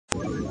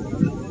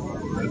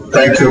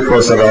Thank you,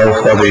 Professor Rao,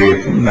 for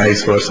the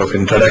nice words of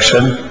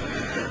introduction.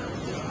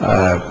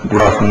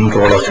 Good afternoon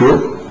to all of you.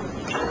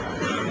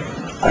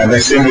 I'm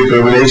extremely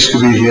privileged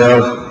to be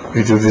here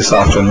with you this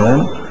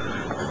afternoon,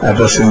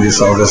 addressing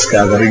this August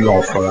gathering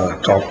of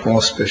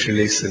topmost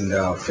specialists in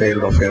the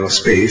field of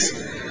aerospace.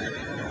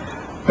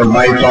 But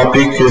my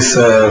topic is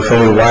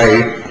very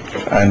wide,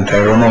 and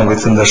I don't know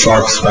within the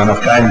short span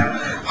of time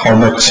how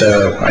much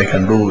I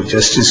can do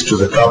justice to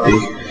the topic,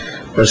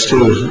 but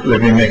still let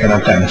me make an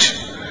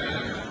attempt.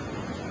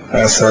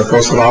 As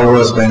Professor Aero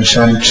has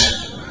mentioned,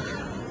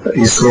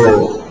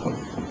 I.S.R.O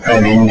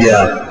and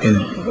India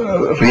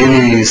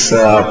really is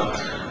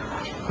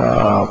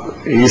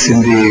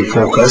in the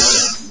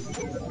focus.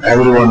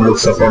 Everyone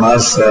looks upon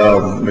us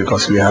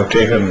because we have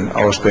taken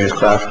our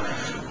spacecraft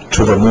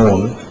to the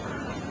moon,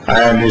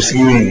 and it's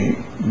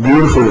giving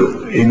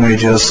beautiful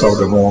images of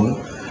the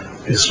moon.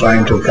 It's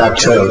trying to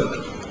capture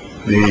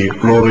the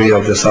glory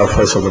of the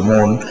surface of the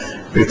moon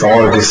with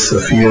all these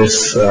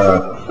fierce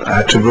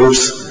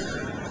attributes,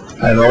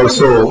 and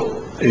also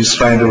is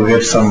trying to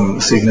get some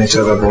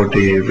signature about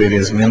the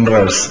various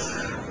minerals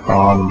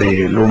on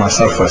the lunar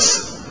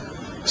surface.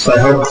 So I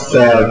hope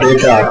the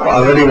data,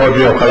 already what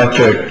we have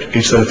collected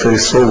itself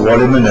is so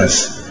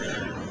voluminous.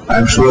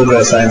 I'm sure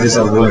the scientists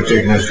are going to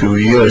take a few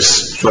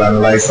years to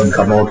analyze and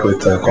come out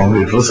with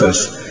concrete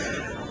results.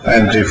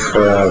 And if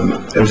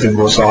everything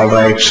goes all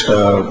right,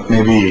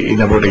 maybe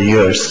in about a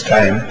year's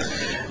time,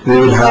 we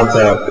will have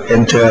the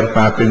entire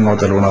mapping of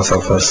the lunar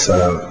surface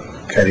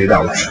carried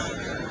out.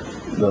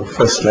 The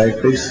first slide,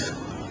 please.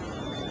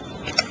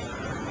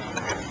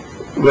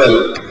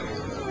 Well,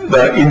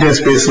 the Indian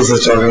Space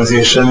Research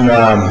Organization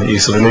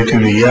is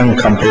relatively young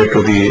compared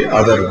to the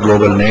other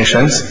global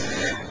nations.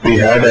 We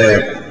had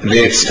a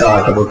late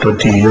start, about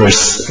 20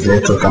 years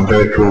later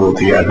compared to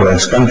the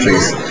advanced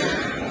countries.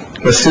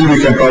 But still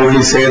we can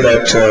probably say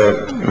that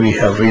we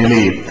have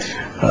really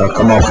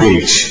come of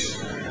age.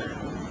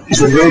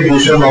 It's a great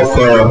vision of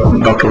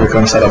Dr.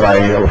 Vikram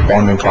Sarabhai, our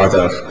founding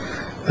father,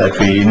 that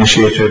we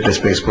initiated the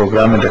space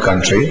program in the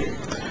country.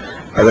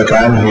 At the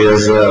time, he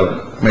has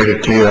made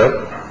it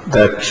clear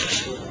that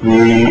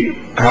we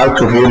have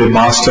to really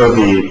master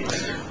the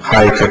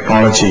high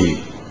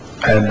technology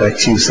and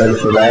achieve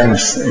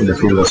self-reliance in the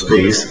field of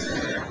space.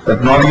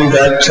 But not only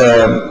that,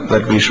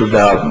 that we should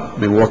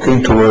be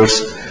working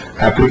towards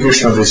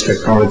application of this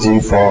technology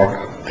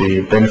for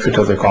the benefit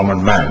of the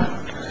common man.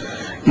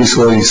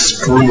 I.S.R.O is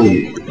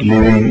truly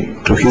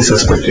living to his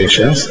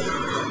expectations.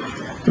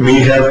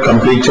 We have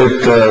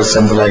completed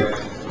something like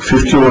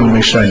 51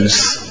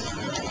 missions,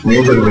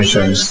 major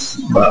missions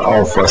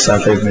of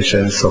satellite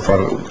missions of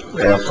our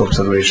Earth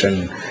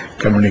observation,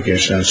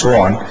 communication, and so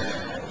on.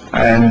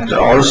 And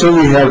also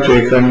we have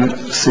taken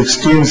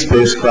 16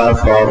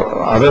 spacecraft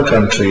for other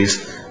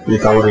countries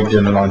with our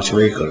Indian launch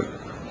vehicle.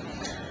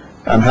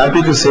 I'm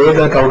happy to say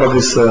that out of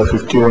these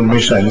 51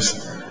 missions,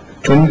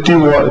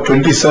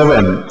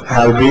 27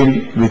 have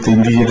been with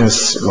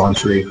indigenous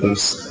launch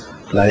vehicles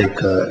like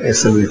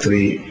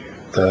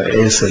SLV-3, the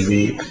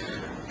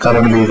ASLV,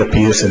 currently the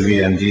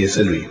PSLV and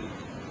GSLV.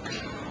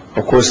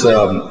 Of course,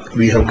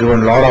 we have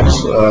given a lot of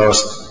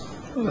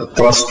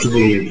thrust to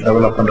the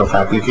development of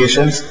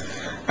applications,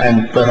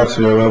 and perhaps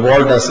we have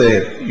evolved as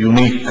a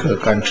unique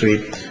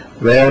country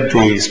where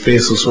the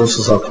space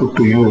resources are put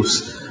to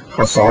use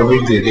for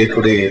solving the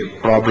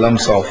day-to-day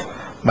problems of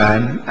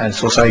man and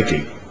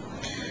society.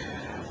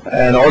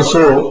 And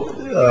also,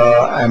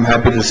 I'm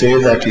happy to say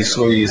that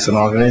I.S.R.O is an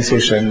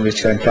organization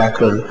which can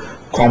tackle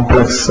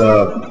complex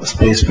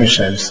space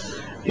missions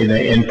in an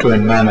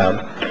end-to-end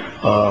manner,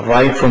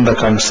 right from the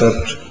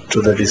concept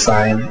to the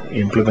design,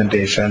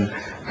 implementation,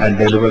 and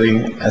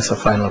delivering as a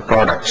final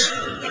product.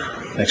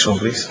 Next one,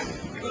 please.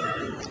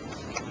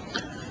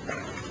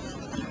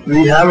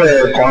 We have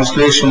a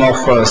constellation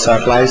of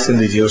satellites in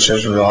the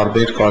geostationary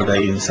orbit called the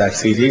INSAT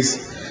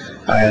series,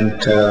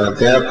 and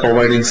they are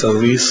providing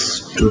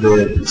service to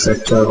the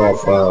sector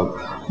of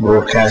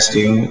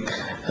broadcasting,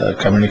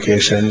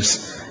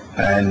 communications,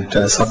 and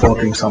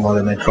supporting some of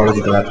the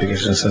meteorological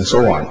applications and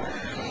so on.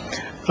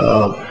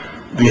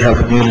 We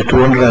have nearly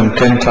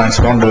 210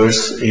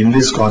 transponders in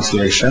this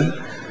constellation,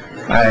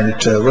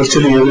 and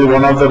virtually every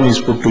one of them is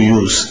put to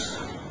use.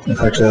 In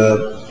fact,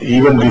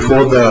 even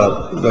before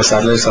the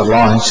satellites are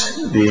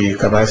launched, the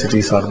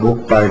capacities are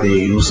booked by the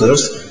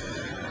users.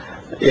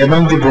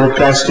 Among the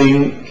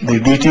broadcasting, the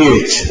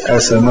DTH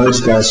has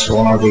emerged as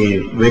one of the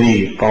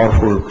very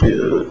powerful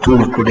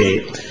tools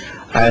today,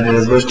 and it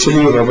has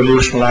virtually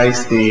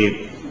revolutionized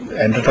the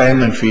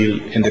entertainment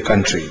field in the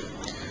country.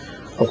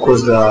 Of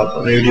course,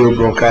 the radio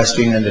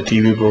broadcasting and the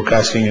TV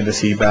broadcasting in the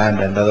C-band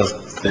and others,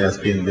 they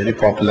have been very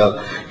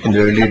popular in the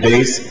early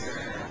days.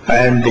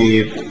 And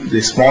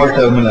the small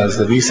terminals,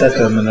 the VSAT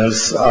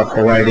terminals, are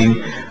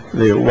providing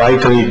the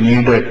vitally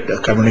needed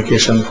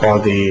communication for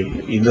the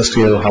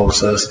industrial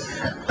houses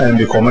and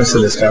the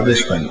commercial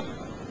establishment.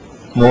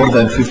 More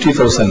than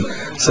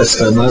 50,000 such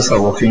terminals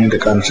are working in the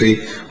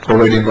country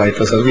providing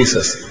vital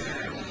services.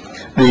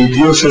 The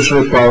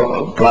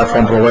geostationary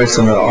platform provides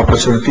an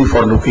opportunity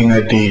for looking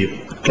at the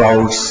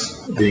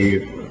clouds,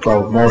 the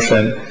cloud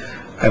motion,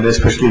 and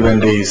especially when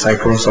the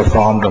cyclones are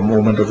formed, the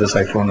movement of the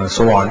cyclone and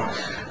so on.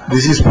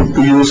 This is put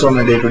to use on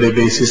a day-to-day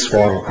basis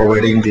for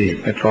providing the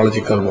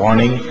meteorological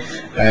warning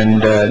and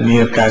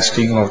near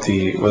casting of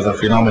the weather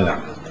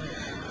phenomena.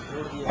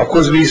 Of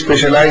course, we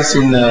specialize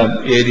in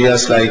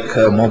areas like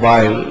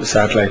mobile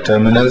satellite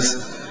terminals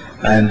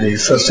and the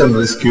search and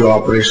rescue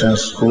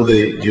operations through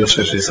the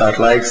geostationary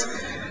satellites,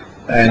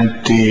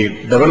 and the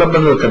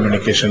development of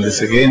communication.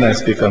 This again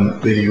has become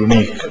very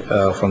unique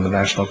from the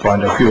national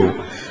point of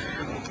view.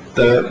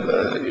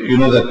 You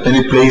know that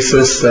many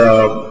places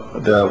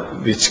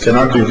which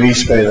cannot be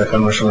reached by the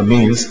conventional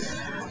means,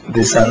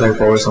 the satellite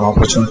provides an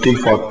opportunity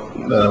for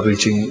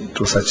reaching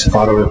to such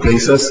faraway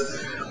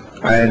places,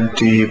 and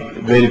the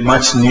very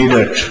much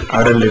needed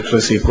adult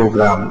literacy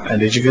program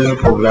and educational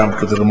program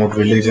to the remote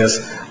villages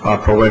are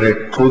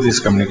provided through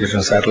these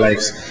communication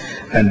satellites.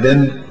 And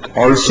then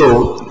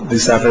also the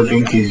satellite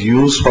link is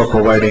used for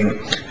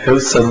providing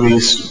health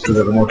service to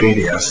the remote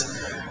areas.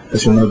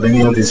 As you know,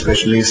 many of the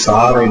specialists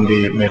are in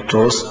the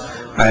metros,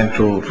 and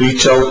to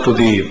reach out to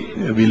the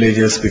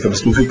villages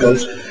becomes difficult,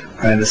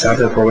 and the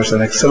satellite provides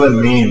an excellent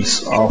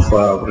means of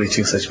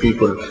reaching such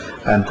people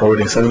and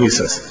providing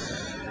services.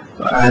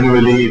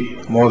 Annually,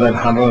 more than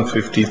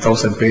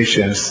 150,000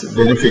 patients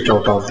benefit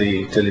out of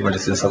the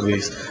telemedicine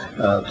service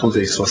through the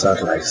I.S.R.O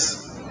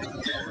satellites.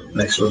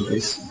 Next one,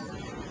 please.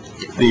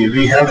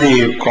 We have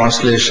the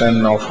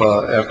constellation of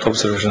Earth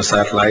observation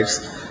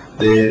satellites.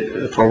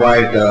 They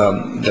provide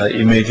the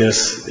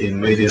images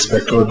in various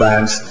spectral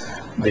bands,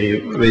 the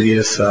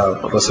various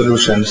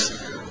resolutions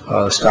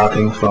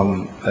starting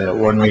from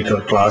 1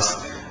 meter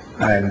class,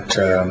 and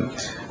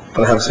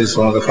perhaps it's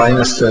one of the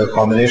finest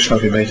combination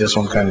of images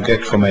one can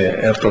get from an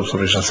Earth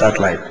observation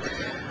satellite.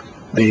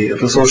 The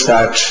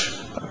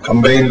ResourceSat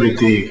combined with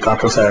the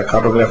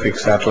cartographic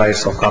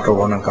satellites of Carto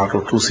 1 and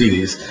Carto 2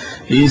 series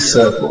is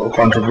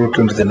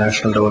contributing to the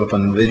national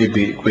development in a very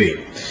big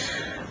way.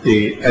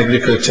 The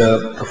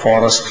agriculture, the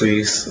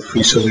forestries,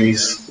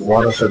 fisheries,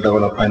 watershed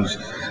development,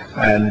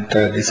 and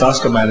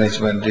disaster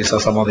management, these are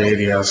some of the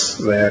areas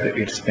where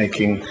it's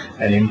making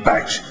an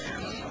impact.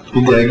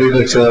 In the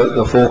agriculture,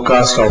 the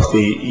forecast of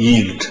the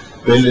yield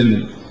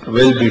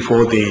well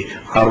before the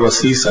harvest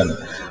season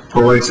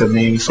provides a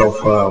means of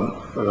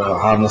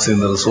harnessing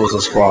the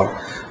resources for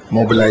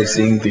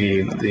mobilizing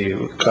the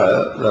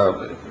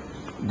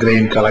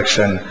grain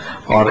collection,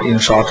 or in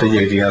shortage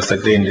areas the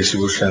grain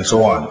distribution and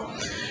so on.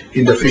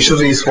 In the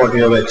fisheries, what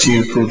we have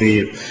achieved through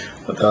the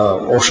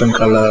ocean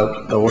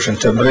color, the ocean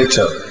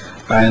temperature,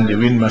 and the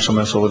wind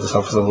measurements over the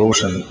surface of the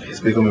ocean is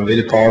becoming a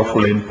very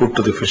powerful input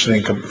to the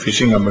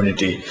fishing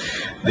community.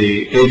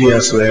 The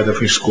areas where the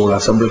fish school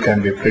assemble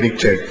can be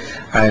predicted,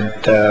 and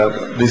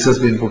this has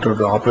been put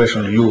into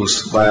operational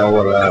use by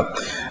our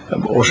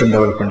ocean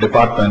development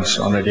departments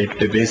on a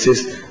day-to-day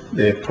basis.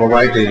 They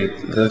provide the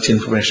research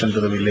information to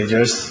the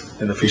villagers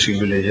in the fishing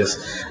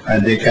villages,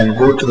 and they can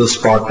go to the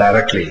spot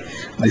directly.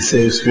 This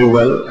saves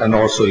fuel and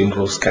also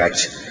improves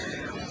catch.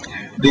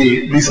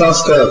 The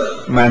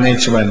disaster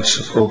management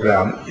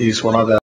program is one of the